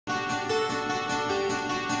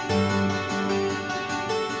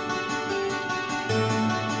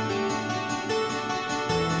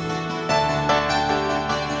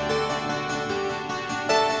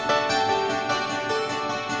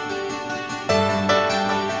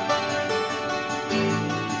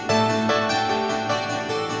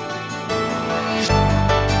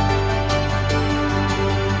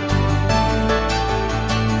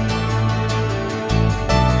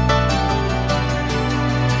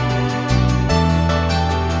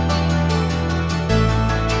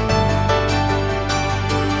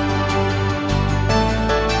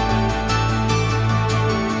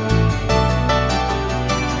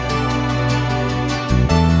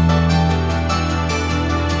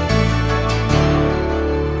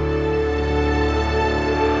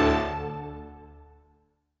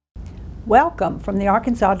Welcome from the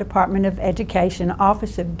Arkansas Department of Education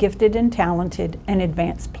Office of Gifted and Talented and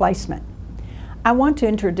Advanced Placement. I want to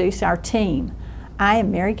introduce our team. I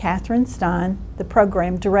am Mary Catherine Stein, the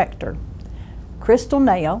Program Director. Crystal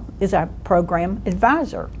Nail is our Program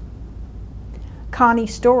Advisor. Connie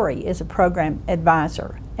Story is a Program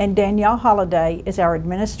Advisor, and Danielle Holliday is our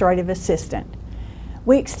Administrative Assistant.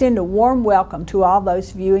 We extend a warm welcome to all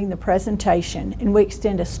those viewing the presentation, and we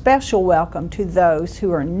extend a special welcome to those who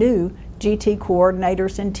are new GT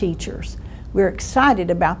coordinators and teachers. We're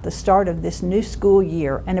excited about the start of this new school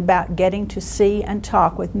year and about getting to see and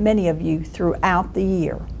talk with many of you throughout the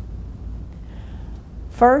year.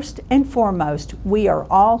 First and foremost, we are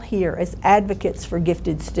all here as advocates for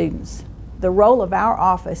gifted students. The role of our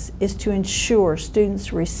office is to ensure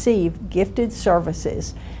students receive gifted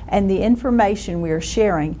services, and the information we are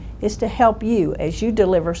sharing is to help you as you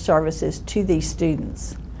deliver services to these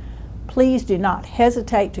students. Please do not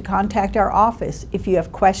hesitate to contact our office if you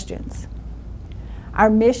have questions. Our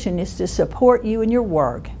mission is to support you in your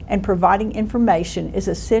work, and providing information is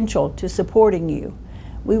essential to supporting you.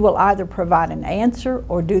 We will either provide an answer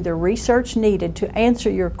or do the research needed to answer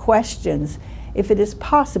your questions if it is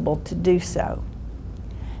possible to do so.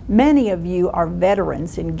 Many of you are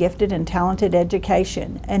veterans in gifted and talented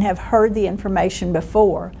education and have heard the information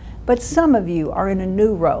before, but some of you are in a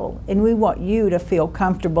new role, and we want you to feel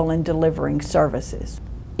comfortable in delivering services.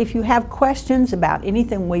 If you have questions about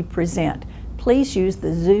anything we present, please use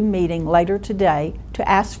the Zoom meeting later today to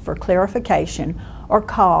ask for clarification, or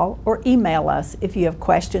call or email us if you have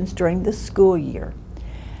questions during the school year.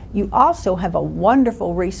 You also have a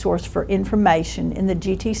wonderful resource for information in the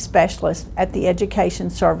GT specialists at the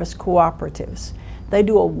Education Service Cooperatives. They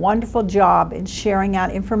do a wonderful job in sharing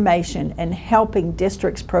out information and helping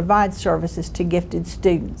districts provide services to gifted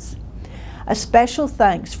students. A special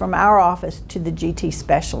thanks from our office to the GT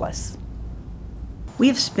specialists. We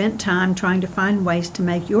have spent time trying to find ways to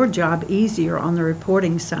make your job easier on the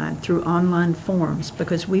reporting side through online forms,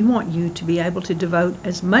 because we want you to be able to devote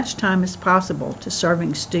as much time as possible to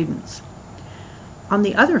serving students. On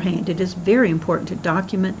the other hand, it is very important to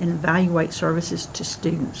document and evaluate services to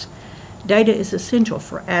students. Data is essential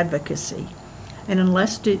for advocacy, and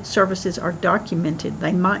unless services are documented,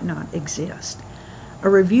 they might not exist. A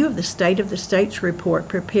review of the State of the States report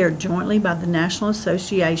prepared jointly by the National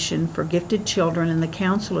Association for Gifted Children and the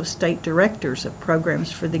Council of State Directors of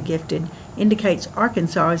Programs for the Gifted indicates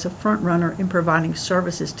Arkansas is a front-runner in providing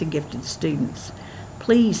services to gifted students.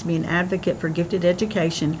 Please be an advocate for gifted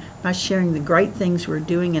education by sharing the great things we're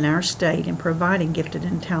doing in our state in providing gifted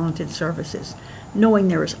and talented services, knowing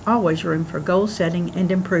there is always room for goal setting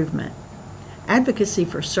and improvement. Advocacy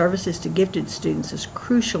for services to gifted students is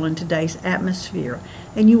crucial in today's atmosphere,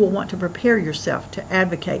 and you will want to prepare yourself to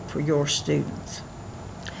advocate for your students.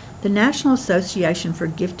 The National Association for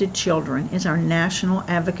Gifted Children is our national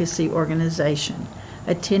advocacy organization.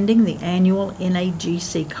 Attending the annual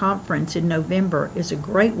NAGC conference in November is a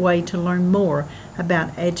great way to learn more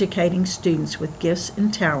about educating students with gifts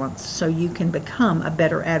and talents so you can become a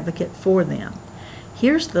better advocate for them.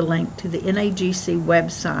 Here's the link to the NAGC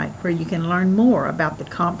website where you can learn more about the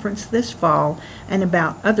conference this fall and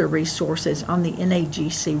about other resources on the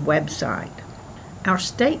NAGC website. Our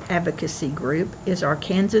state advocacy group is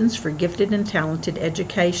Arkansans for Gifted and Talented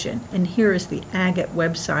Education, and here is the AGAT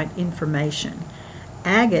website information.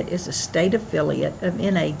 AGAT is a state affiliate of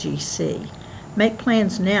NAGC. Make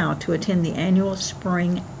plans now to attend the annual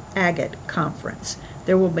Spring AGAT conference.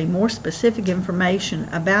 There will be more specific information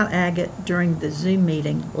about AGAT during the Zoom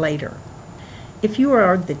meeting later. If you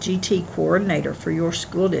are the GT coordinator for your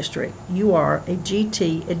school district, you are a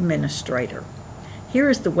GT administrator. Here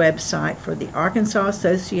is the website for the Arkansas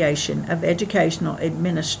Association of Educational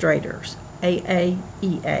Administrators,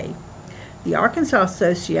 AAEA. The Arkansas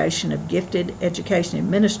Association of Gifted Education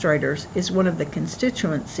Administrators is one of the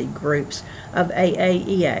constituency groups of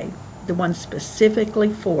AAEA, the one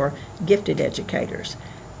specifically for gifted educators.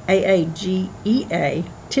 AAGEA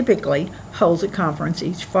typically holds a conference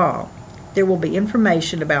each fall. There will be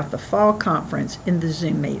information about the fall conference in the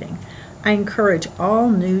Zoom meeting. I encourage all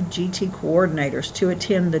new GT coordinators to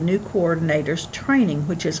attend the new coordinators training,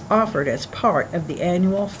 which is offered as part of the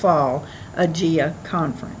annual fall AGEA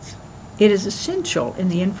conference. It is essential in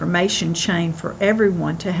the information chain for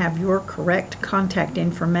everyone to have your correct contact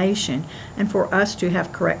information and for us to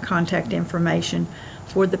have correct contact information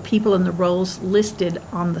for the people in the roles listed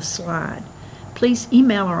on the slide. Please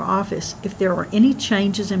email our office if there are any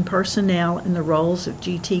changes in personnel in the roles of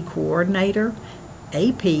GT coordinator,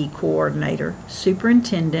 AP coordinator,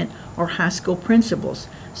 superintendent, or high school principals,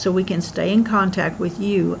 so we can stay in contact with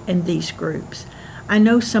you and these groups. I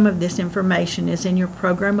know some of this information is in your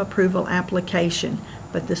program approval application,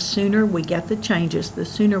 but the sooner we get the changes, the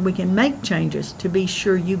sooner we can make changes to be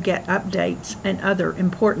sure you get updates and other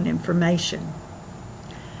important information.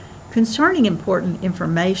 Concerning important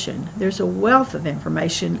information, there's a wealth of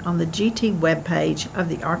information on the GT webpage of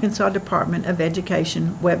the Arkansas Department of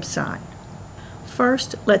Education website.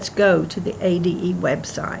 First, let's go to the ADE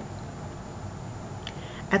website.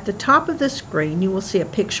 At the top of the screen, you will see a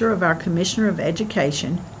picture of our Commissioner of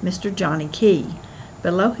Education, Mr. Johnny Key.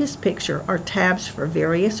 Below his picture are tabs for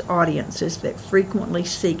various audiences that frequently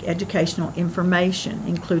seek educational information,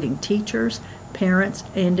 including teachers, parents,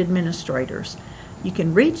 and administrators. You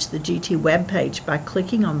can reach the GT webpage by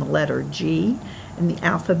clicking on the letter G in the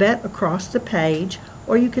alphabet across the page,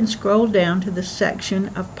 or you can scroll down to the section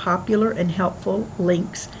of popular and helpful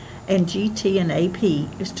links, and GT and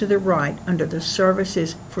AP is to the right under the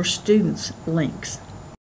Services for Students links.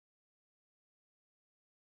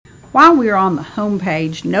 While we are on the home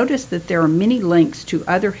page, notice that there are many links to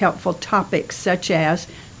other helpful topics such as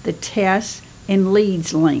the tests and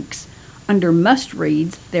leads links. Under Must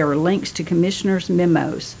Reads, there are links to Commissioner's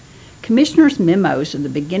Memos. Commissioner's Memos are the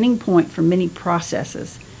beginning point for many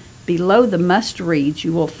processes. Below the Must Reads,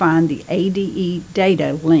 you will find the ADE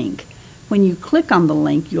Data link. When you click on the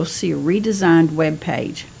link, you'll see a redesigned web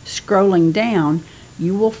page. Scrolling down,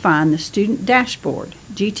 you will find the Student Dashboard.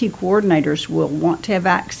 GT coordinators will want to have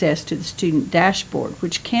access to the Student Dashboard,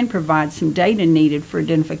 which can provide some data needed for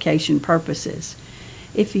identification purposes.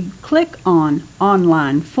 If you click on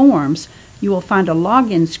Online Forms, you will find a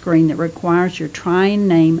login screen that requires your try-in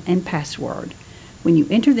name and password. When you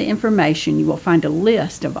enter the information, you will find a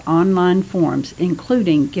list of online forms,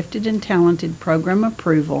 including Gifted and Talented Program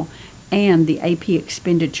Approval and the AP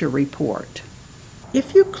Expenditure Report.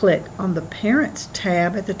 If you click on the Parents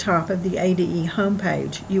tab at the top of the ADE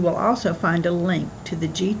homepage, you will also find a link to the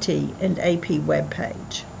GT and AP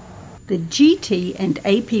webpage. The GT and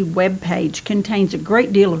AP webpage contains a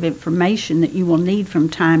great deal of information that you will need from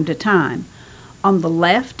time to time. On the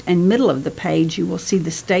left and middle of the page, you will see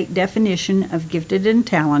the state definition of gifted and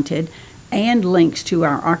talented and links to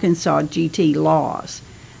our Arkansas GT laws.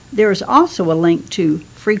 There is also a link to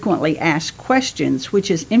Frequently Asked Questions,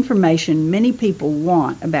 which is information many people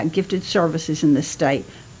want about gifted services in the state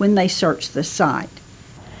when they search the site.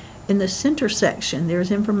 In the center section, there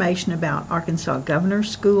is information about Arkansas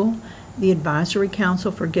Governor's School, the Advisory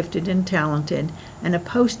Council for Gifted and Talented, and a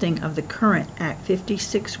posting of the current Act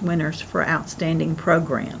 56 winners for outstanding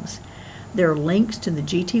programs. There are links to the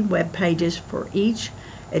GT web pages for each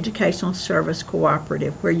educational service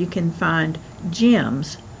cooperative where you can find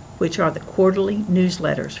GEMS, which are the quarterly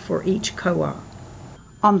newsletters for each co-op.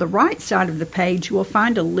 On the right side of the page, you will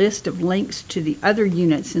find a list of links to the other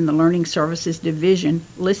units in the Learning Services Division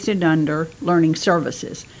listed under Learning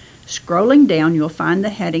Services. Scrolling down, you'll find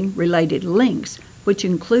the heading Related Links, which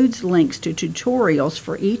includes links to tutorials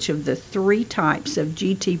for each of the 3 types of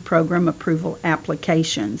GT program approval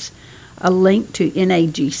applications, a link to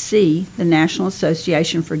NAGC, the National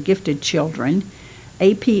Association for Gifted Children,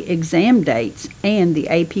 AP exam dates, and the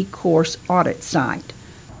AP course audit site.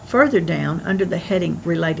 Further down, under the heading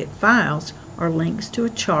Related Files, are links to a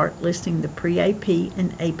chart listing the pre-AP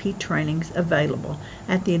and AP trainings available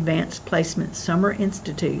at the Advanced Placement Summer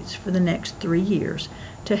Institutes for the next 3 years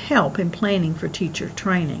to help in planning for teacher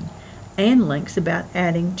training, and links about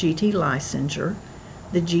adding GT licensure,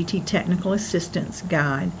 the GT Technical Assistance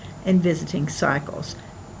Guide, and visiting cycles,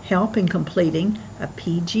 help in completing a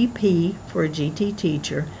PGP for a GT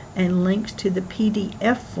teacher, and links to the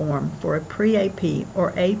PDF form for a pre-AP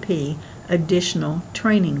or AP additional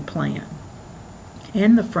training plan,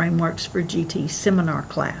 and the frameworks for GT seminar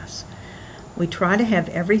class. We try to have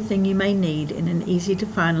everything you may need in an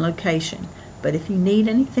easy-to-find location, but if you need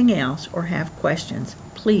anything else or have questions,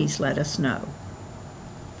 please let us know.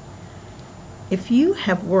 If you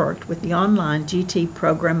have worked with the online GT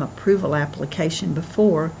program approval application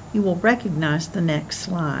before, you will recognize the next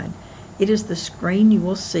slide. It is the screen you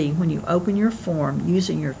will see when you open your form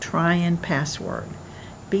using your try-in password.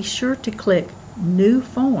 Be sure to click New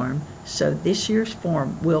Form so this year's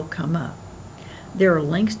form will come up. There are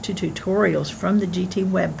links to tutorials from the GT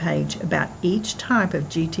webpage about each type of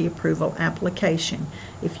GT approval application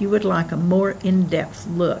if you would like a more in-depth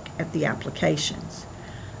look at the applications.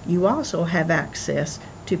 You also have access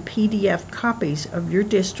to PDF copies of your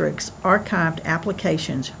district's archived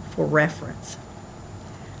applications for reference.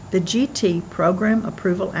 The GT program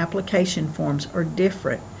approval application forms are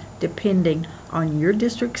different depending on your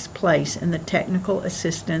district's place in the technical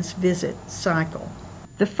assistance visit cycle.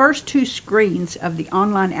 The first 2 screens of the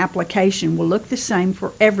online application will look the same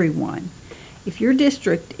for everyone. If your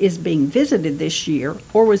district is being visited this year,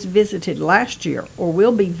 or was visited last year, or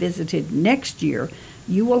will be visited next year,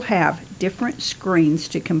 you will have different screens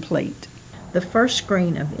to complete. The first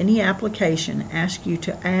screen of any application asks you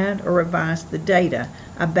to add or revise the data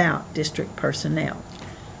about district personnel.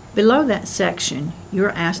 Below that section, you're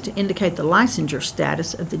asked to indicate the licensure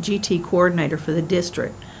status of the GT coordinator for the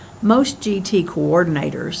district. Most GT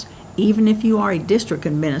coordinators, even if you are a district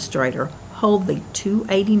administrator, hold the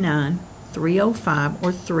 289, 305,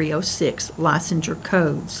 or 306 licensure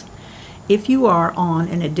codes. If you are on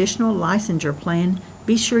an additional licensure plan,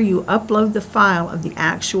 be sure you upload the file of the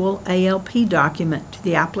actual ALP document to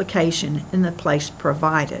the application in the place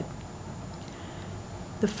provided.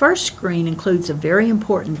 The first screen includes a very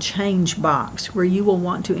important change box where you will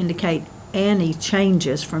want to indicate any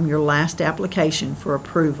changes from your last application for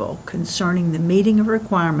approval concerning the meeting of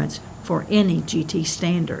requirements for any GT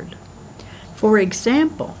standard. For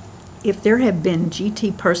example, if there have been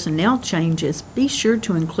GT personnel changes, be sure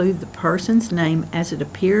to include the person's name as it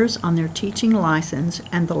appears on their teaching license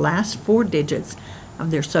and the last 4 digits of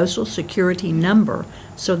their Social Security number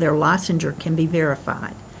so their licensure can be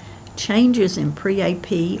verified. Changes in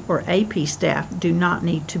pre-AP or AP staff do not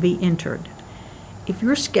need to be entered. If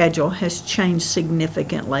your schedule has changed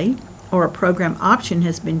significantly or a program option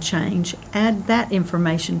has been changed, add that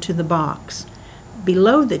information to the box.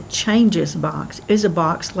 Below the Changes box is a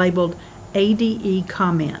box labeled ADE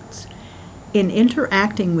Comments. In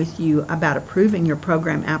interacting with you about approving your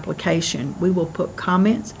program application, we will put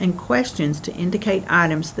comments and questions to indicate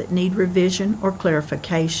items that need revision or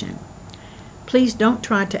clarification. Please don't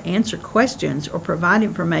try to answer questions or provide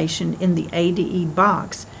information in the ADE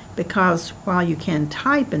box because while you can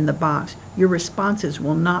type in the box, your responses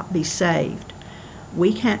will not be saved.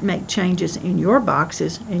 We can't make changes in your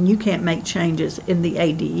boxes, and you can't make changes in the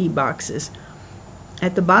ADE boxes.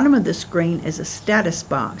 At the bottom of the screen is a status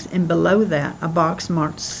box, and below that a box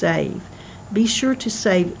marked Save. Be sure to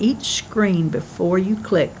save each screen before you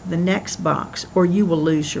click the next box, or you will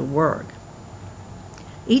lose your work.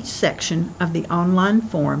 Each section of the online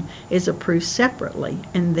form is approved separately,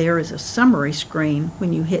 and there is a summary screen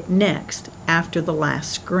when you hit Next after the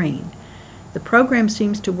last screen. The program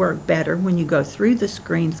seems to work better when you go through the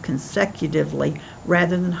screens consecutively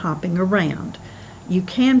rather than hopping around. You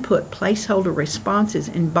can put placeholder responses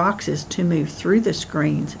in boxes to move through the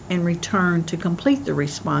screens and return to complete the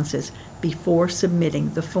responses before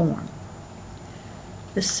submitting the form.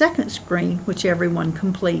 The second screen, which everyone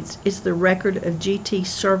completes, is the record of GT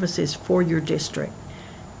services for your district.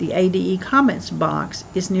 The ADE Comments box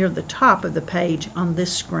is near the top of the page on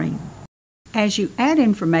this screen. As you add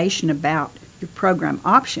information about your program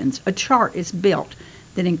options, a chart is built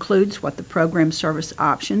that includes what the program service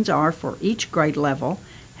options are for each grade level,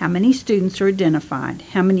 how many students are identified,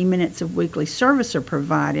 how many minutes of weekly service are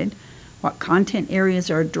provided, what content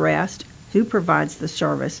areas are addressed, who provides the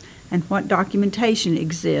service, and what documentation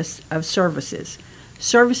exists of services.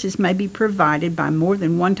 Services may be provided by more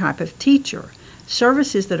than one type of teacher.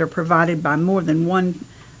 Services that are provided by more than one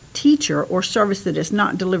teacher or service that is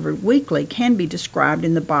not delivered weekly can be described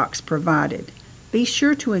in the box provided. Be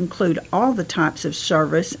sure to include all the types of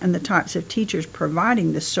service and the types of teachers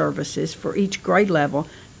providing the services for each grade level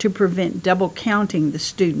to prevent double counting the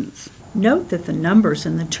students. Note that the numbers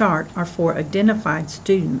in the chart are for identified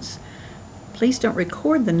students. Please don't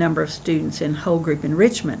record the number of students in whole group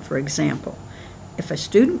enrichment, for example. If a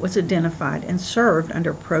student was identified and served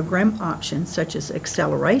under program options such as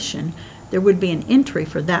acceleration, there would be an entry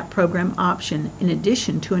for that program option in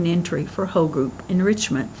addition to an entry for whole group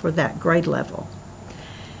enrichment for that grade level.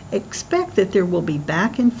 Expect that there will be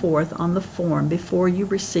back and forth on the form before you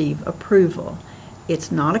receive approval.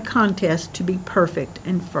 It's not a contest to be perfect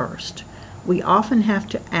and first. We often have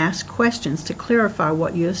to ask questions to clarify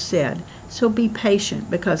what you have said, so be patient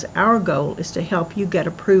because our goal is to help you get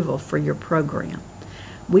approval for your program.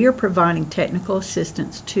 We are providing technical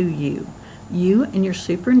assistance to you. You and your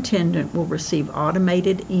superintendent will receive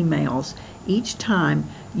automated emails each time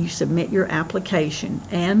you submit your application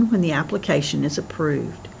and when the application is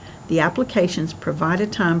approved. The applications provide a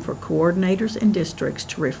time for coordinators and districts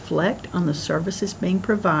to reflect on the services being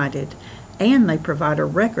provided, and they provide a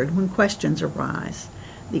record when questions arise.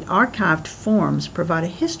 The archived forms provide a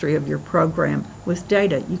history of your program with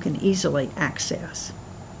data you can easily access.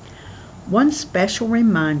 One special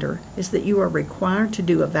reminder is that you are required to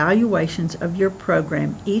do evaluations of your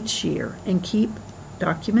program each year and keep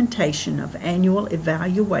documentation of annual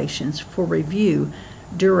evaluations for review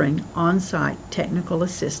during on-site technical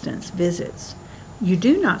assistance visits. You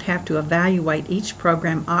do not have to evaluate each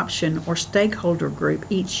program option or stakeholder group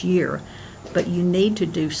each year, but you need to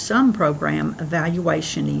do some program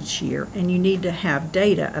evaluation each year, and you need to have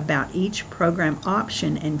data about each program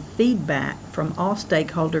option and feedback from all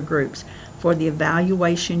stakeholder groups for the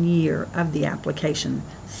evaluation year of the application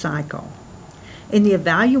cycle. In the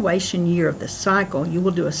evaluation year of the cycle, you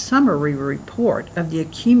will do a summary report of the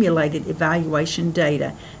accumulated evaluation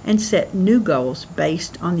data and set new goals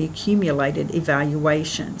based on the accumulated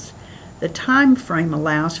evaluations. The time frame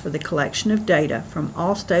allows for the collection of data from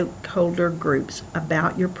all stakeholder groups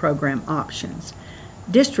about your program options.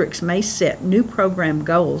 Districts may set new program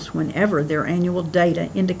goals whenever their annual data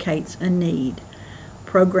indicates a need.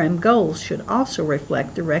 Program goals should also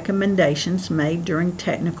reflect the recommendations made during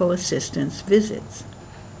technical assistance visits.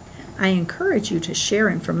 I encourage you to share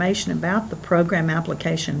information about the program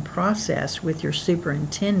application process with your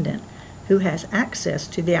superintendent, who has access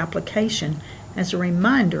to the application, as a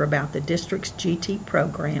reminder about the district's GT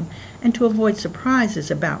program and to avoid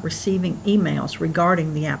surprises about receiving emails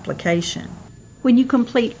regarding the application. When you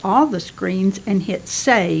complete all the screens and hit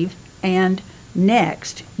Save and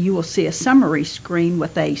Next, you will see a summary screen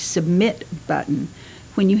with a Submit button.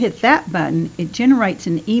 When you hit that button, it generates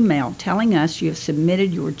an email telling us you have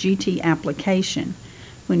submitted your GT application.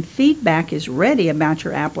 When feedback is ready about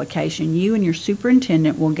your application, you and your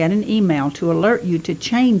superintendent will get an email to alert you to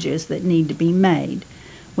changes that need to be made.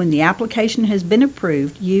 When the application has been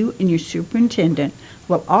approved, you and your superintendent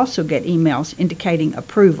will also get emails indicating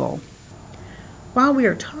approval. While we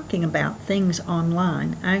are talking about things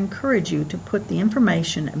online, I encourage you to put the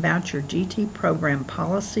information about your GT program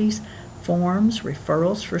policies, forms,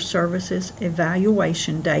 referrals for services,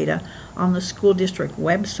 evaluation data on the school district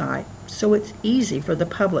website so it's easy for the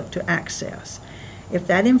public to access. If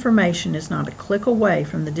that information is not a click away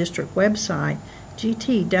from the district website,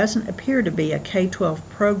 GT doesn't appear to be a K-12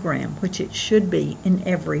 program, which it should be in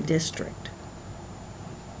every district.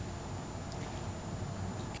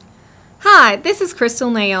 Hi, this is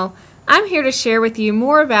Crystal Nail. I'm here to share with you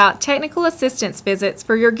more about technical assistance visits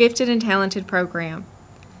for your gifted and talented program.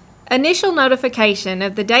 Initial notification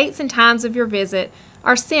of the dates and times of your visit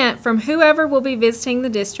are sent from whoever will be visiting the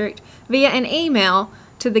district via an email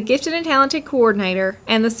to the gifted and talented coordinator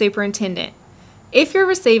and the superintendent. If you're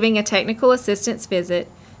receiving a technical assistance visit,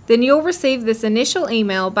 then you'll receive this initial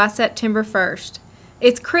email by September 1st.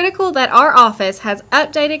 It's critical that our office has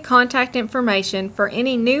updated contact information for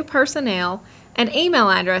any new personnel and email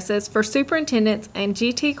addresses for superintendents and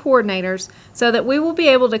GT coordinators so that we will be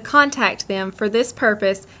able to contact them for this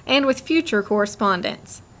purpose and with future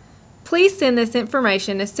correspondence. Please send this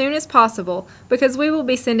information as soon as possible because we will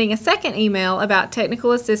be sending a second email about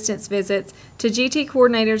technical assistance visits to GT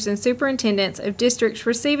coordinators and superintendents of districts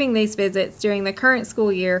receiving these visits during the current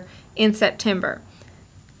school year in September.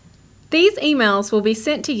 These emails will be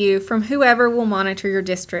sent to you from whoever will monitor your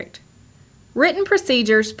district. Written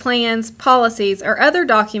procedures, plans, policies, or other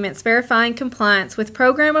documents verifying compliance with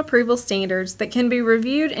program approval standards that can be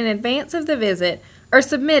reviewed in advance of the visit are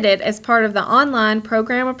submitted as part of the online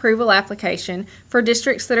program approval application for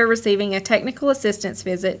districts that are receiving a technical assistance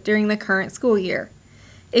visit during the current school year.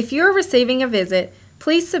 If you are receiving a visit,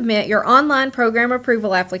 please submit your online program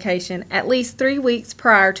approval application at least 3 weeks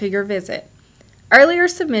prior to your visit. Earlier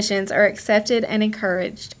submissions are accepted and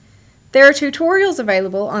encouraged. There are tutorials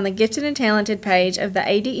available on the Gifted and Talented page of the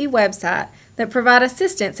ADE website that provide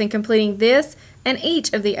assistance in completing this and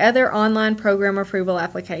each of the other online program approval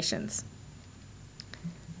applications.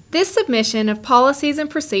 This submission of policies and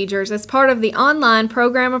procedures as part of the online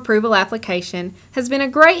program approval application has been a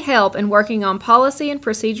great help in working on policy and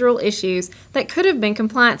procedural issues that could have been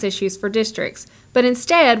compliance issues for districts, but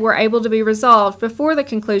instead were able to be resolved before the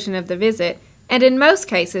conclusion of the visit, and in most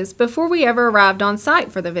cases before we ever arrived on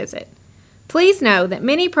site for the visit. Please know that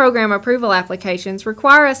many program approval applications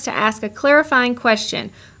require us to ask a clarifying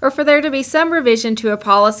question or for there to be some revision to a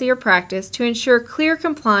policy or practice to ensure clear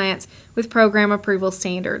compliance with program approval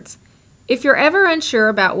standards. If you're ever unsure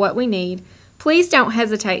about what we need, please don't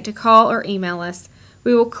hesitate to call or email us.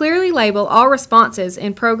 We will clearly label all responses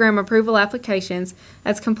in program approval applications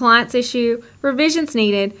as compliance issue, revisions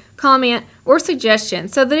needed, comment, or suggestion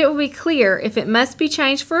so that it will be clear if it must be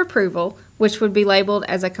changed for approval, which would be labeled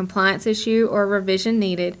as a compliance issue or revision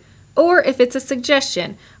needed, or if it's a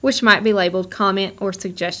suggestion, which might be labeled comment or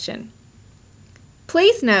suggestion.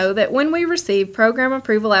 Please know that when we receive program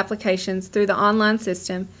approval applications through the online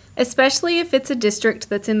system, especially if it's a district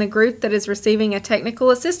that's in the group that is receiving a technical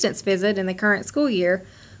assistance visit in the current school year,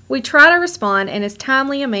 we try to respond in as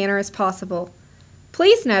timely a manner as possible.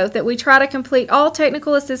 Please note that we try to complete all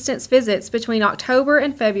technical assistance visits between October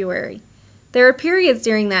and February. There are periods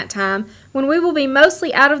during that time when we will be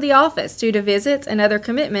mostly out of the office due to visits and other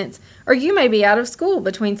commitments, or you may be out of school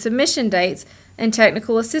between submission dates and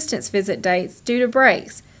technical assistance visit dates due to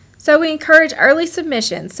breaks. So we encourage early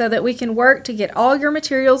submissions so that we can work to get all your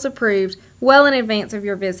materials approved well in advance of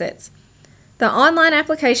your visits. The online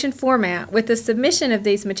application format with the submission of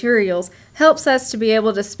these materials helps us to be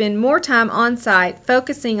able to spend more time on site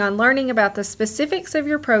focusing on learning about the specifics of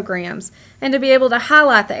your programs and to be able to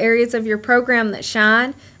highlight the areas of your program that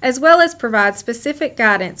shine, as well as provide specific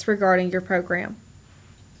guidance regarding your program.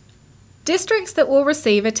 Districts that will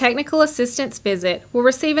receive a technical assistance visit will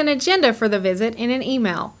receive an agenda for the visit in an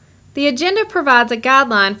email. The agenda provides a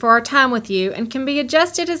guideline for our time with you and can be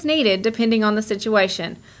adjusted as needed depending on the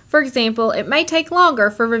situation. For example, it may take longer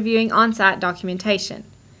for reviewing on-site documentation.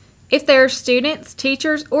 If there are students,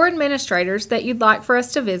 teachers, or administrators that you'd like for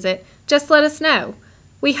us to visit, just let us know.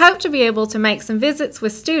 We hope to be able to make some visits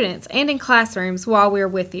with students and in classrooms while we're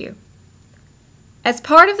with you. As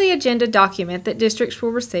part of the agenda document that districts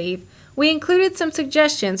will receive, we included some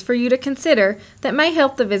suggestions for you to consider that may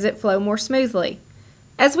help the visit flow more smoothly.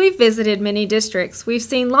 As we've visited many districts, we've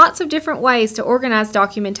seen lots of different ways to organize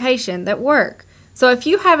documentation that work. So if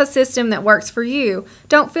you have a system that works for you,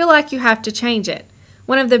 don't feel like you have to change it.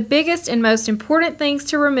 One of the biggest and most important things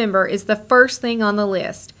to remember is the first thing on the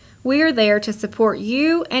list. We are there to support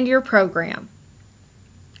you and your program.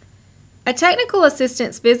 A technical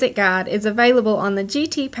assistance visit guide is available on the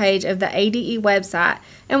GT page of the ADE website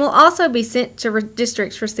and will also be sent to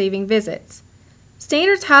districts receiving visits.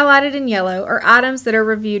 Standards highlighted in yellow are items that are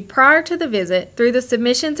reviewed prior to the visit through the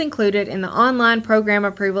submissions included in the online program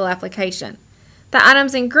approval application. The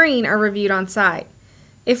items in green are reviewed on site.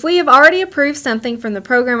 If we have already approved something from the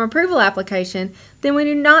program approval application, then we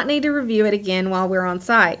do not need to review it again while we're on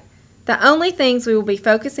site. The only things we will be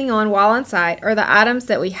focusing on while on site are the items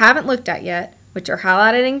that we haven't looked at yet, which are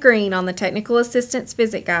highlighted in green on the Technical Assistance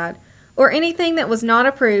Visit Guide, or anything that was not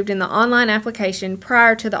approved in the online application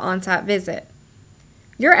prior to the on-site visit.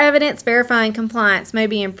 Your evidence verifying compliance may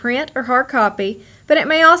be in print or hard copy, but it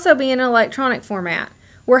may also be in an electronic format.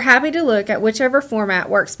 We're happy to look at whichever format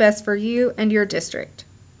works best for you and your district.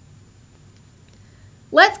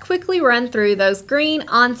 Let's quickly run through those green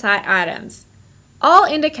on-site items. All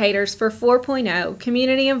indicators for 4.0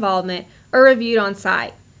 community involvement are reviewed on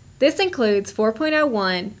site. This includes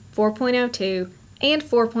 4.01, 4.02, and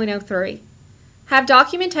 4.03. Have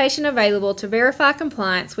documentation available to verify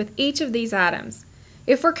compliance with each of these items.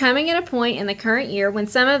 If we're coming at a point in the current year when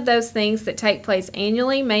some of those things that take place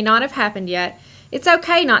annually may not have happened yet, it's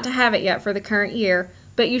okay not to have it yet for the current year,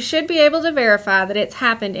 but you should be able to verify that it's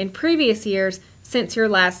happened in previous years since your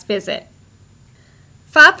last visit.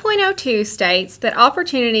 5.02 states that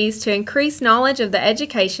opportunities to increase knowledge of the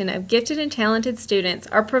education of gifted and talented students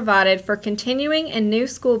are provided for continuing and new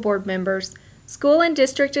school board members, school and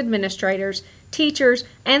district administrators, teachers,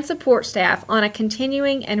 and support staff on a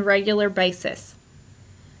continuing and regular basis.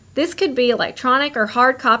 This could be electronic or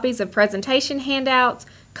hard copies of presentation handouts,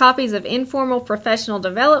 copies of informal professional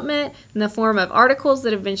development in the form of articles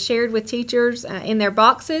that have been shared with teachers in their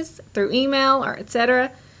boxes through email or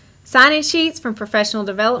etc., sign-in sheets from professional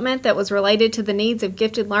development that was related to the needs of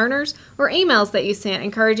gifted learners, or emails that you sent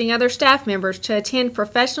encouraging other staff members to attend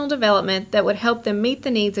professional development that would help them meet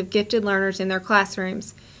the needs of gifted learners in their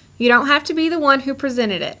classrooms. You don't have to be the one who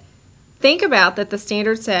presented it. Think about that the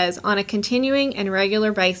standard says on a continuing and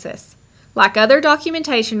regular basis. Like other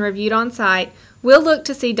documentation reviewed on site, we'll look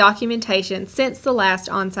to see documentation since the last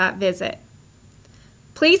on-site visit.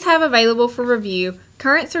 Please have available for review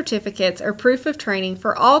current certificates or proof of training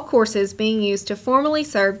for all courses being used to formally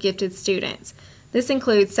serve gifted students. This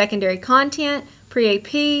includes secondary content,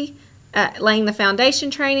 pre-AP, laying the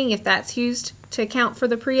foundation training if that's used to account for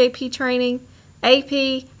the pre-AP training,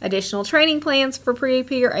 AP, additional training plans for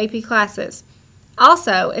pre-AP or AP classes.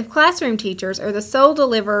 Also, if classroom teachers are the sole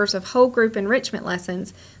deliverers of whole group enrichment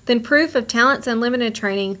lessons, then proof of Talents Unlimited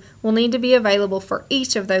training will need to be available for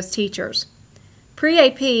each of those teachers.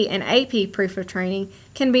 Pre-AP and AP proof of training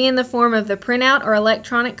can be in the form of the printout or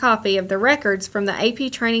electronic copy of the records from the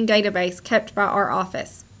AP training database kept by our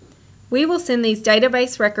office. We will send these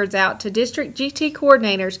database records out to district GT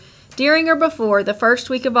coordinators during or before the first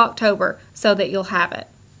week of October so that you'll have it.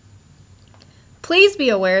 Please be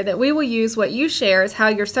aware that we will use what you share as how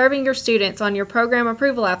you're serving your students on your program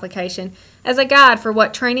approval application as a guide for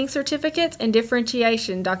what training certificates and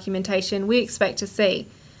differentiation documentation we expect to see.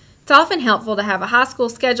 It's often helpful to have a high school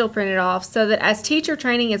schedule printed off so that as teacher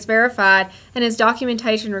training is verified and as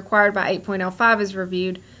documentation required by 8.05 is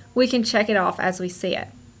reviewed, we can check it off as we see it.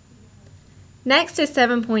 Next is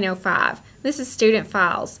 7.05. This is student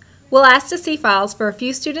files. We'll ask to see files for a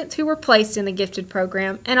few students who were placed in the gifted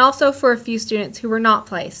program and also for a few students who were not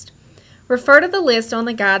placed. Refer to the list on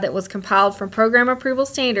the guide that was compiled from Program Approval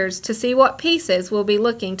Standards to see what pieces we'll be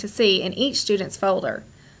looking to see in each student's folder.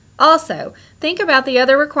 Also, think about the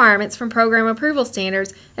other requirements from Program Approval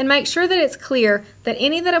Standards and make sure that it's clear that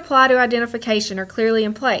any that apply to identification are clearly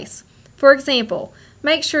in place. For example,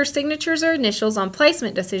 make sure signatures or initials on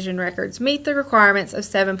placement decision records meet the requirements of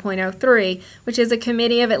 7.03, which is a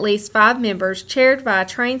committee of at least 5 members chaired by a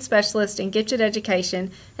trained specialist in gifted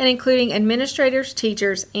education and including administrators,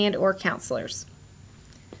 teachers, and/or counselors.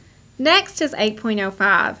 Next is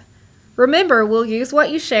 8.05. Remember, we'll use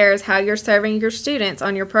what you share as how you're serving your students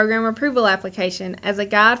on your program approval application as a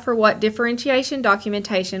guide for what differentiation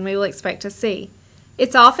documentation we will expect to see.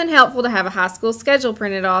 It's often helpful to have a high school schedule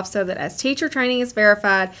printed off so that as teacher training is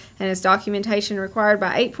verified and as documentation required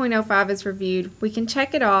by 8.05 is reviewed, we can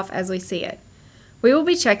check it off as we see it. We will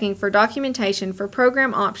be checking for documentation for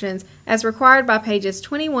program options as required by pages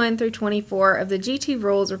 21 through 24 of the GT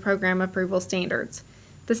Rules or Program Approval Standards.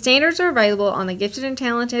 The standards are available on the Gifted and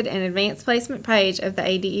Talented and Advanced Placement page of the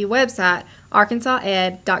ADE website,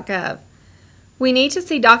 arkansased.gov. We need to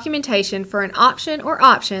see documentation for an option or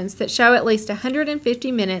options that show at least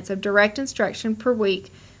 150 minutes of direct instruction per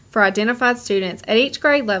week for identified students at each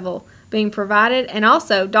grade level being provided, and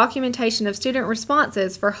also documentation of student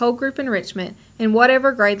responses for whole group enrichment in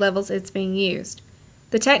whatever grade levels it's being used.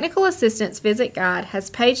 The Technical Assistance Visit Guide has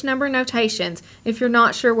page number notations if you're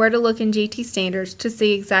not sure where to look in GT Standards to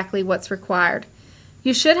see exactly what's required.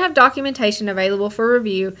 You should have documentation available for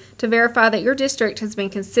review to verify that your district has been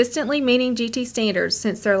consistently meeting GT standards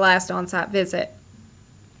since their last on-site visit.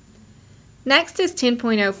 Next is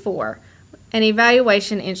 10.04, an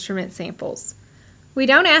evaluation instrument samples. We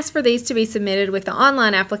don't ask for these to be submitted with the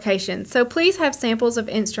online application, so please have samples of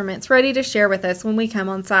instruments ready to share with us when we come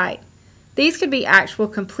on site. These could be actual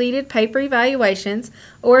completed paper evaluations,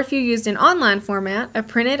 or if you used an online format, a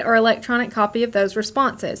printed or electronic copy of those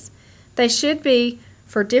responses. They should be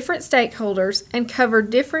for different stakeholders and cover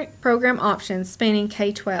different program options spanning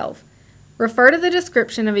K-12. Refer to the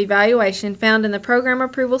description of evaluation found in the Program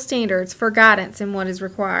Approval Standards for guidance in what is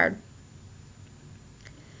required.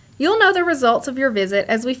 You'll know the results of your visit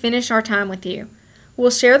as we finish our time with you.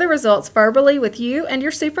 We'll share the results verbally with you and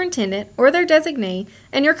your superintendent or their designee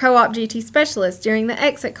and your co-op GT specialist during the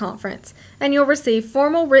exit conference, and you'll receive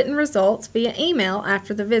formal written results via email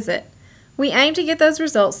after the visit. We aim to get those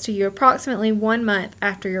results to you approximately 1 month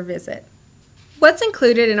after your visit. What's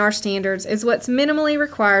included in our standards is what's minimally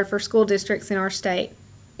required for school districts in our state.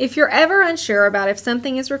 If you're ever unsure about if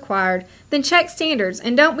something is required, then check standards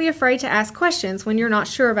and don't be afraid to ask questions when you're not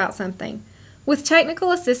sure about something. With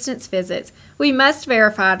technical assistance visits, we must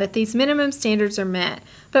verify that these minimum standards are met,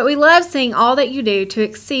 but we love seeing all that you do to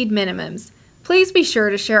exceed minimums. Please be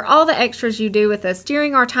sure to share all the extras you do with us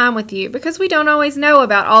during our time with you because we don't always know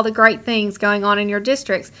about all the great things going on in your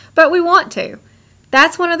districts, but we want to.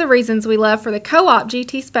 That's one of the reasons we love for the co-op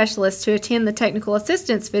GT specialists to attend the technical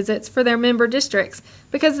assistance visits for their member districts,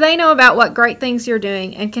 because they know about what great things you're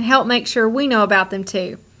doing and can help make sure we know about them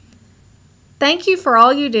too. Thank you for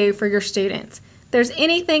all you do for your students. If there's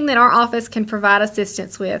anything that our office can provide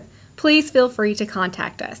assistance with, please feel free to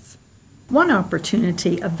contact us. One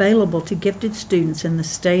opportunity available to gifted students in the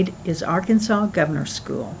state is Arkansas Governor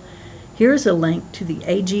School. Here is a link to the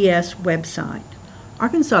AGS website.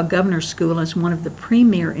 Arkansas Governor School is one of the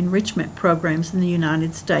premier enrichment programs in the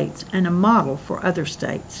United States and a model for other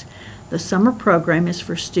states. The summer program is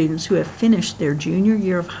for students who have finished their junior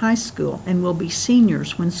year of high school and will be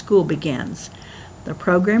seniors when school begins. The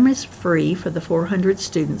program is free for the 400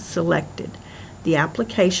 students selected. The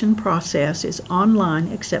application process is online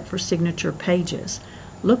except for signature pages.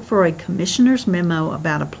 Look for a commissioner's memo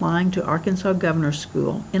about applying to Arkansas Governor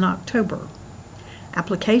School in October.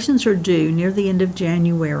 Applications are due near the end of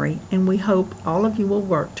January, and we hope all of you will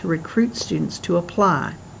work to recruit students to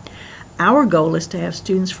apply. Our goal is to have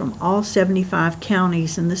students from all 75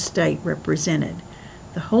 counties in the state represented.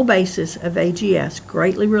 The whole basis of AGS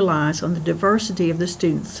greatly relies on the diversity of the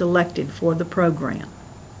students selected for the program.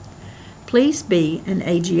 Please be an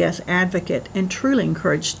AGS advocate and truly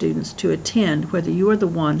encourage students to attend whether you are the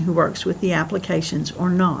one who works with the applications or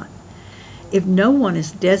not. If no one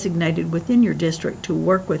is designated within your district to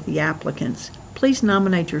work with the applicants, please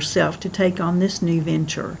nominate yourself to take on this new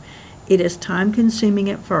venture. It is time-consuming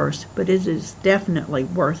at first, but it is definitely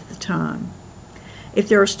worth the time. If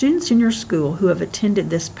there are students in your school who have attended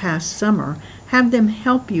this past summer, have them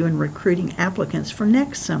help you in recruiting applicants for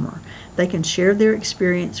next summer. They can share their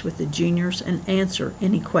experience with the juniors and answer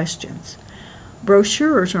any questions.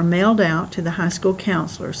 Brochures are mailed out to the high school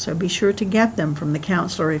counselors, so be sure to get them from the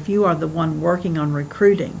counselor if you are the one working on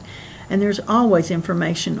recruiting. And there's always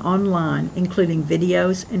information online, including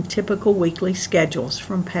videos and typical weekly schedules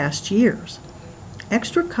from past years.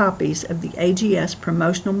 Extra copies of the AGS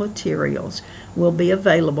promotional materials will be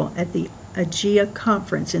available at the AGEA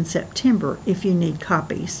conference in September if you need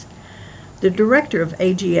copies. The director of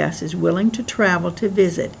AGS is willing to travel to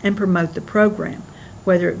visit and promote the program,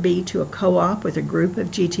 whether it be to a co-op with a group of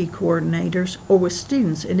GT coordinators or with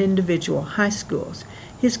students in individual high schools.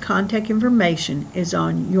 His contact information is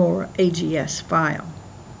on your AGS file.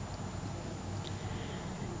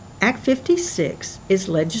 Act 56 is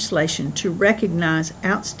legislation to recognize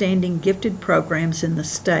outstanding gifted programs in the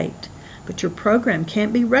state, but your program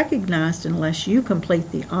can't be recognized unless you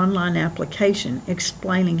complete the online application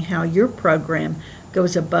explaining how your program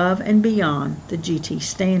goes above and beyond the GT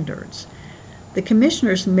standards. The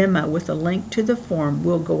Commissioner's memo with a link to the form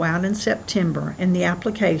will go out in September, and the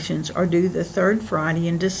applications are due the third Friday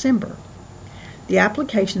in December. The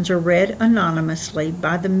applications are read anonymously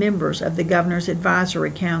by the members of the Governor's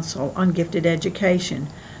Advisory Council on Gifted Education,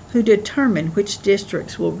 who determine which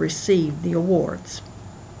districts will receive the awards.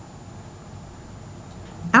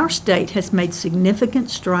 Our state has made significant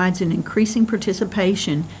strides in increasing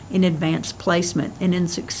participation in advanced placement and in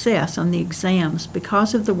success on the exams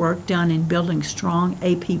because of the work done in building strong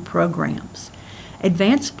AP programs.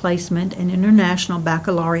 Advanced placement and international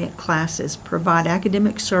baccalaureate classes provide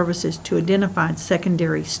academic services to identified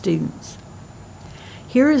secondary students.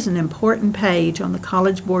 Here is an important page on the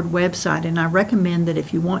College Board website, and I recommend that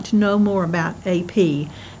if you want to know more about AP,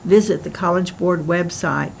 visit the College Board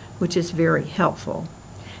website, which is very helpful.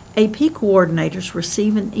 AP coordinators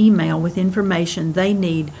receive an email with information they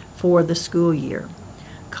need for the school year.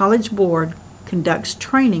 College Board conducts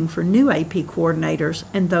training for new AP coordinators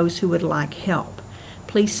and those who would like help.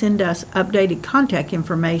 Please send us updated contact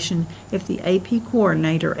information if the AP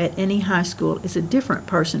coordinator at any high school is a different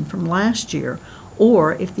person from last year,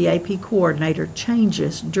 or if the AP coordinator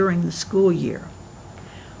changes during the school year.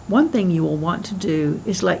 One thing you will want to do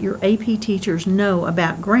is let your AP teachers know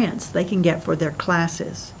about grants they can get for their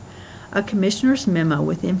classes. A Commissioner's memo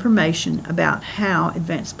with information about how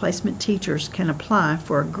advanced placement teachers can apply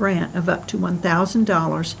for a grant of up to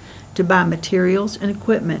 $1,000 to buy materials and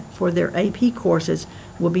equipment for their AP courses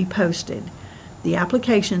will be posted. The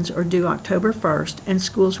applications are due October 1st, and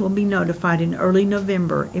schools will be notified in early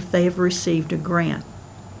November if they have received a grant.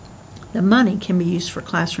 The money can be used for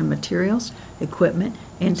classroom materials, equipment,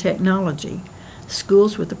 and technology.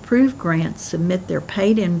 Schools with approved grants submit their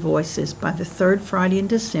paid invoices by the third Friday in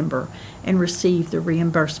December and receive the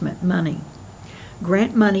reimbursement money.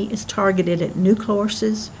 Grant money is targeted at new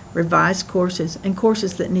courses, revised courses, and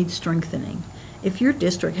courses that need strengthening. If your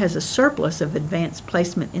district has a surplus of advanced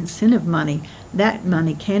placement incentive money, that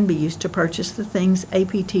money can be used to purchase the things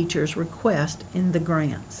AP teachers request in the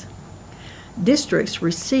grants. Districts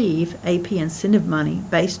receive AP incentive money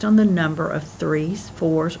based on the number of 3s,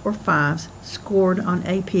 4s, or 5s scored on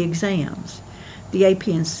AP exams. The AP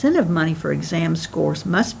incentive money for exam scores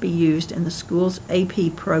must be used in the school's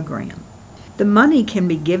AP program. The money can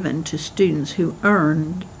be given to students who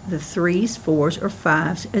earned the 3s, 4s, or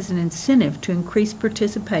 5s as an incentive to increase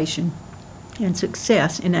participation and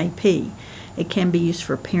success in AP. It can be used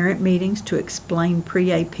for parent meetings to explain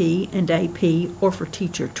pre-AP and AP, or for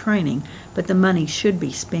teacher training, but the money should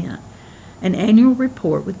be spent. An annual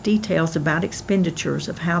report with details about expenditures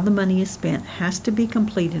of how the money is spent has to be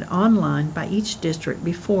completed online by each district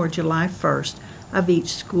before July 1st of each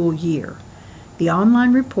school year. The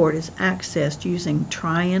online report is accessed using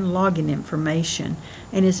try-in login information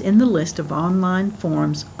and is in the list of online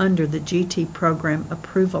forms under the GT program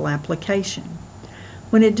approval application.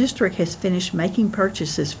 When a district has finished making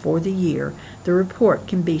purchases for the year, the report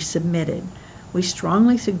can be submitted. We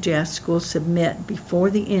strongly suggest schools submit before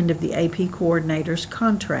the end of the AP coordinator's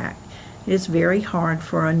contract. It is very hard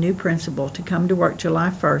for a new principal to come to work July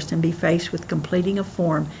 1st and be faced with completing a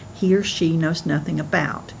form he or she knows nothing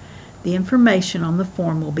about. The information on the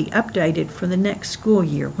form will be updated for the next school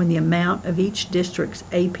year when the amount of each district's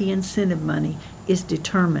AP incentive money is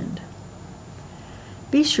determined.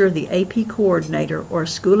 Be sure the AP coordinator or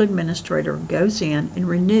school administrator goes in and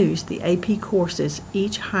renews the AP courses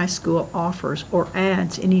each high school offers, or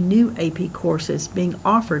adds any new AP courses being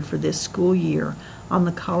offered for this school year on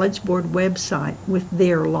the College Board website with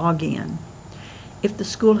their login. If the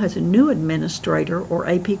school has a new administrator or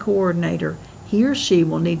AP coordinator, he or she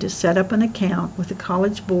will need to set up an account with the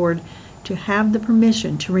College Board to have the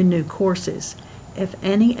permission to renew courses. If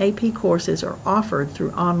any AP courses are offered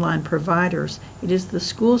through online providers, it is the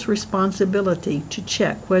school's responsibility to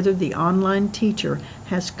check whether the online teacher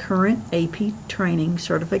has current AP training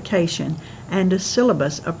certification and a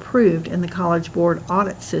syllabus approved in the College Board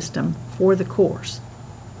audit system for the course.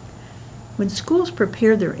 When schools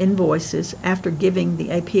prepare their invoices after giving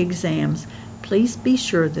the AP exams, please be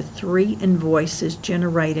sure the 3 invoices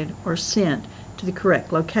generated are sent to the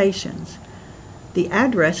correct locations. The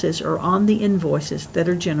addresses are on the invoices that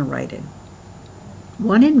are generated.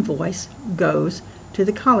 1 invoice goes to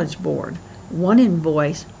the College Board, 1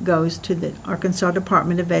 invoice goes to the Arkansas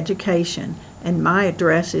Department of Education, and my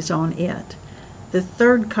address is on it. The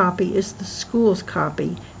 3rd copy is the school's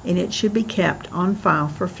copy, and it should be kept on file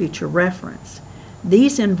for future reference.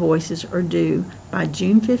 These invoices are due by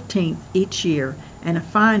June 15th each year, and a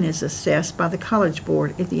fine is assessed by the College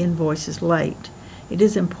Board if the invoice is late. It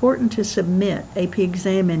is important to submit AP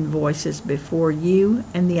exam invoices before you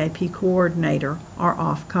and the AP coordinator are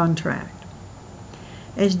off contract.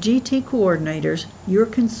 As GT coordinators, you're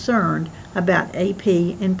concerned about AP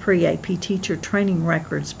and pre-AP teacher training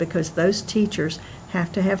records because those teachers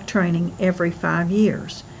have to have training every 5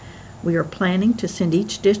 years. We are planning to send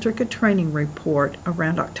each district a training report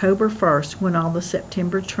around October 1st when all the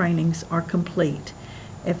September trainings are complete.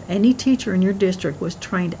 If any teacher in your district was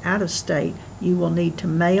trained out of state, you will need to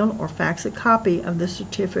mail or fax a copy of the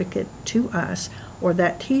certificate to us, or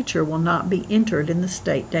that teacher will not be entered in the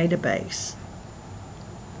state database.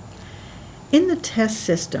 In the test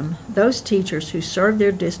system, those teachers who serve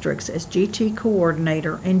their districts as GT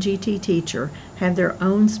coordinator and GT teacher have their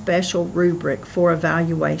own special rubric for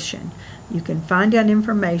evaluation. You can find out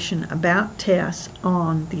information about tests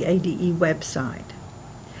on the ADE website.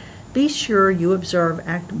 Be sure you observe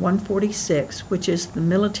Act 146, which is the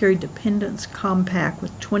Military Dependents Compact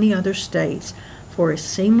with 20 other states, for as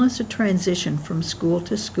seamless a transition from school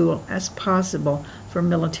to school as possible for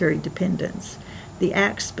military dependents. The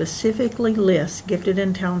Act specifically lists gifted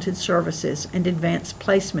and talented services and advanced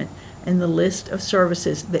placement in the list of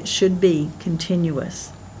services that should be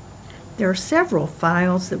continuous. There are several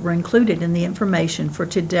files that were included in the information for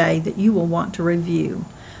today that you will want to review.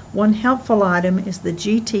 One helpful item is the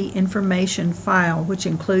GT information file, which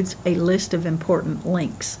includes a list of important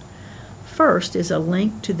links. First is a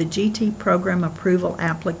link to the GT program approval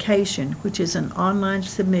application, which is an online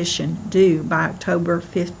submission due by October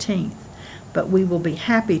 15th, but we will be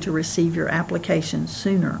happy to receive your application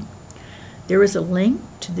sooner. There is a link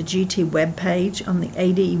to the GT webpage on the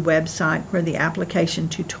ADE website where the application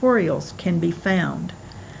tutorials can be found.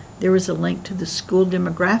 There is a link to the school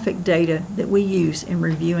demographic data that we use in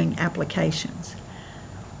reviewing applications.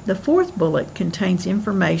 The 4th bullet contains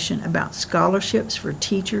information about scholarships for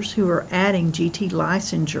teachers who are adding GT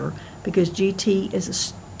licensure because GT is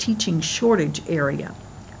a teaching shortage area.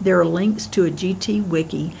 There are links to a GT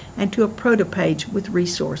wiki and to a proto page with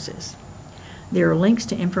resources. There are links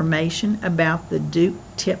to information about the Duke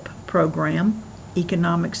TIP program,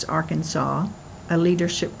 Economics Arkansas, a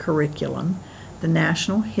leadership curriculum, the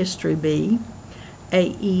National History Bee,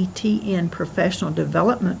 AETN professional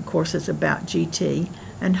development courses about GT,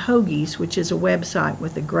 and Hoagie's, which is a website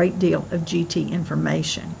with a great deal of GT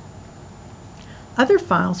information. Other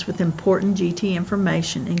files with important GT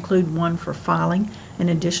information include one for filing an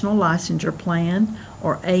additional licensure plan,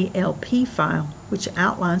 or ALP file, which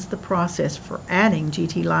outlines the process for adding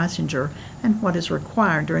GT licensure and what is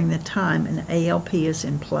required during the time an ALP is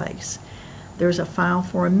in place. There's a file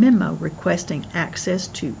for a memo requesting access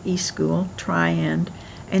to eSchool, Triand,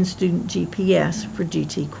 and Student GPS for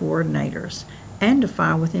GT coordinators, and a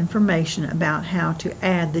file with information about how to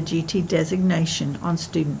add the GT designation on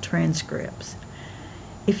student transcripts.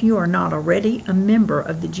 If you are not already a member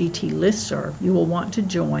of the GT listserv, you will want to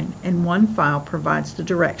join, and one file provides the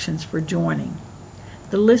directions for joining.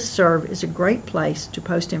 The listserv is a great place to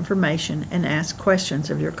post information and ask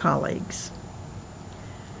questions of your colleagues.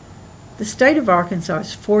 The state of Arkansas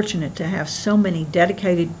is fortunate to have so many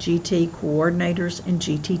dedicated GT coordinators and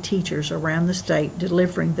GT teachers around the state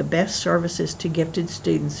delivering the best services to gifted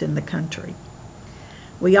students in the country.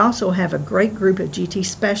 We also have a great group of GT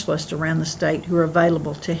specialists around the state who are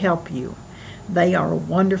available to help you. They are a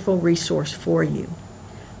wonderful resource for you.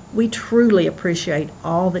 We truly appreciate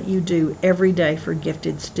all that you do every day for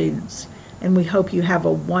gifted students, and we hope you have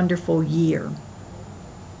a wonderful year.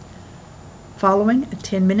 Following a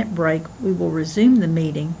 10-minute break, we will resume the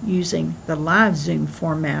meeting using the live Zoom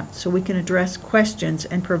format so we can address questions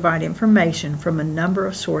and provide information from a number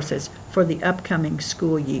of sources for the upcoming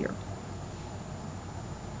school year.